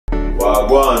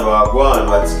Wagwan,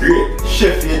 what's great?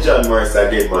 Chef John Morris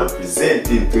again, man,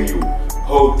 presenting to you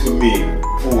how to make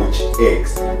poached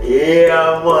eggs.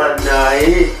 Yeah, man,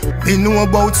 We know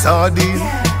about sardine,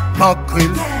 mackerel,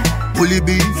 bully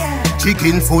beef,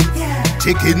 chicken foot,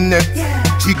 chicken neck,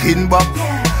 chicken back.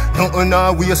 Nothing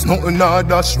a waste, nothing a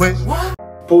dash way.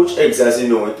 Poached eggs, as you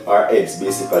know it, are eggs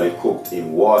basically cooked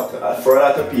in water. And for a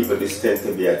lot of people, this tends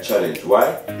to be a challenge.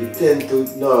 Why? They tend to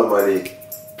normally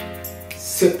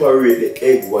separate the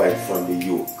egg white from the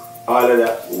yolk. All of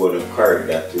that, we're going to correct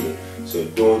that today. So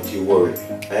don't you worry.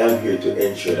 I am here to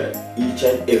ensure that each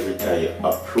and every time you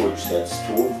approach that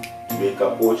stove to make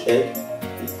a poached egg,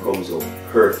 it comes out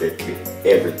perfectly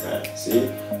every time. See?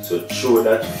 So throw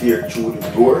that fear through the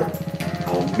door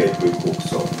and make we cook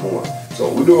some more.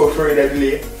 So without further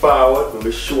delay, forward, let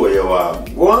me show you what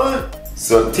I want.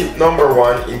 So tip number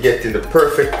one in getting the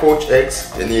perfect poached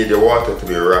eggs, you need your water to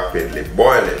be rapidly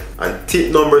boiling. And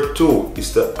tip number two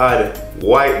is to add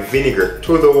white vinegar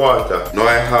to the water. Now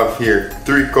I have here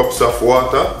 3 cups of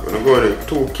water. I'm going to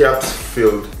go in 2 caps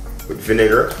filled with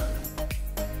vinegar.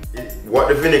 What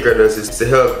the vinegar does is to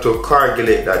help to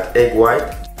coagulate that egg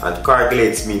white. And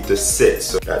coagulates means to set.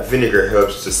 So that vinegar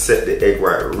helps to set the egg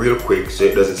white real quick so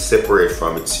it doesn't separate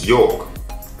from its yolk.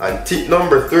 And tip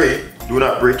number 3, do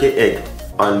not break an egg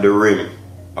on the rim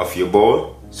of your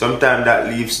bowl. Sometimes that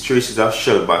leaves traces of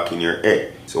shell back in your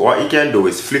egg. So what you can do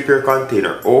is flip your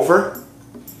container over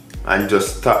and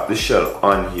just tap the shell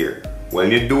on here. When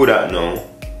you do that now,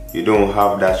 you don't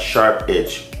have that sharp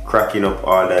edge cracking up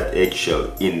all that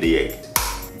eggshell in the egg.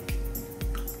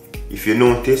 If you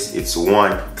notice, it's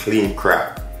one clean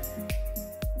crack.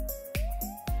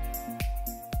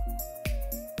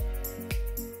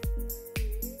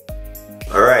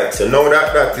 Alright, so now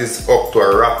that that is up to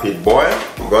a rapid boil,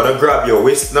 you're gonna grab your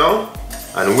whisk now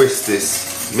and whisk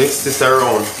this. Mix this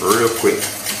around real quick.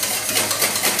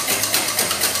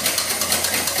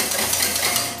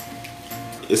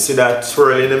 You see that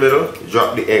swirl in the middle?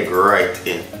 Drop the egg right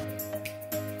in.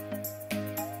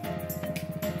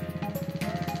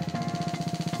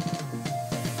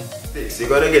 So you're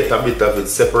gonna get a bit of it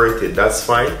separated, that's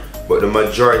fine, but the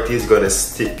majority is gonna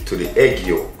stick to the egg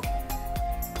yolk.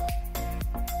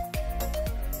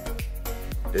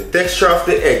 The texture of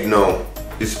the egg now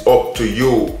is up to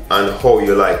you and how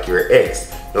you like your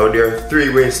eggs. Now there are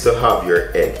 3 ways to have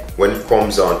your egg when it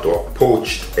comes on to a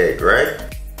poached egg, right?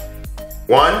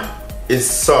 One is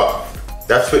soft.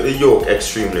 That's with the yolk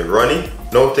extremely runny.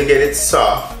 Now to get it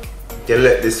soft, you can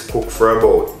let this cook for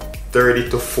about 30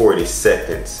 to 40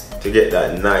 seconds to get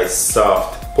that nice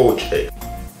soft poached egg.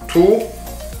 2,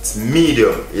 it's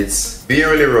medium. It's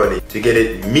barely runny. To get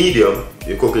it medium,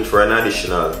 you cook it for an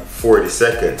additional 40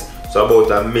 seconds. So about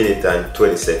 1 minute and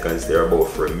 20 seconds there about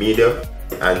for a medium.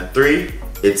 And 3,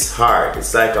 it's hard.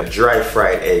 It's like a dry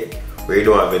fried egg where you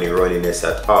don't have any runniness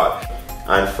at all.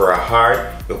 And for a hard,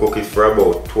 you cook it for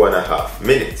about 2.5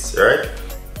 minutes, right?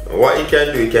 And what you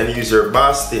can do, you can use your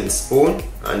basting spoon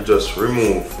and just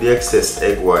remove the excess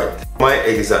egg white. My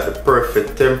egg is at the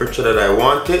perfect temperature that I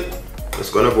want it.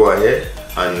 Just gonna go ahead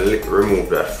and remove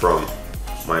that from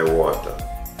my water.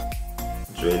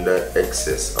 Drain that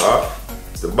excess off.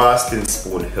 The basting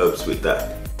spoon helps with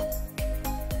that.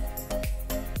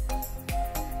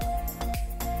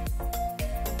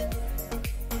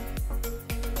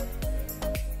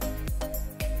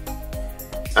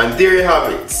 And there you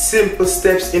have it. Simple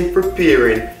steps in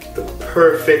preparing the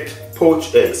perfect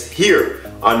poached eggs here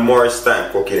on Morris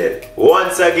Time Cooking It.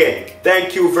 Once again,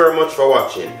 thank you very much for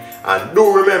watching. And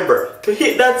do remember to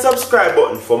hit that subscribe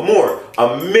button for more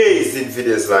amazing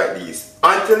videos like these.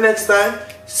 Until next time,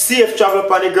 safe travel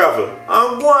upon the gravel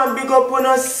and go and big up on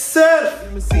yourself.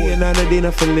 Let me see another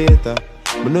dinner for later.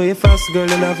 But know you fast girl,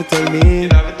 you have to tell me.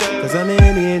 Cause any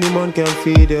man can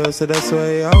feed you. So that's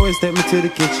why you always take me to the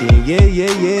kitchen. Yeah,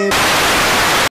 yeah, yeah.